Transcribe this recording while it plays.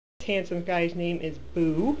Handsome guy's name is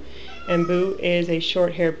Boo, and Boo is a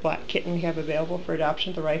short-haired black kitten we have available for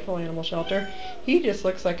adoption at the Rifle Animal Shelter. He just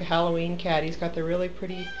looks like a Halloween cat. He's got the really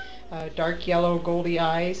pretty dark yellow goldy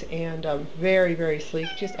eyes and very, very sleek,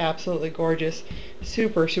 just absolutely gorgeous,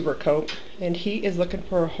 super coat. And he is looking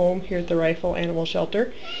for a home here at the Rifle Animal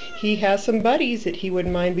Shelter. He has some buddies that he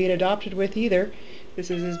wouldn't mind being adopted with either. This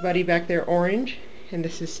is his buddy back there, Orange, and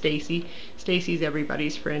this is Stacy. Stacy's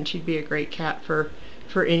everybody's friend. She'd be a great cat for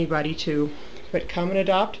anybody too. But come and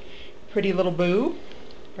adopt pretty little Boo,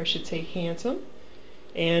 or I should say Handsome,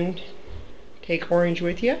 and take Orange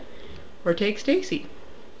with you, or take Stacy.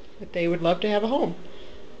 But they would love to have a home.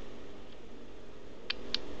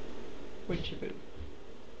 Wouldn't you, Boo?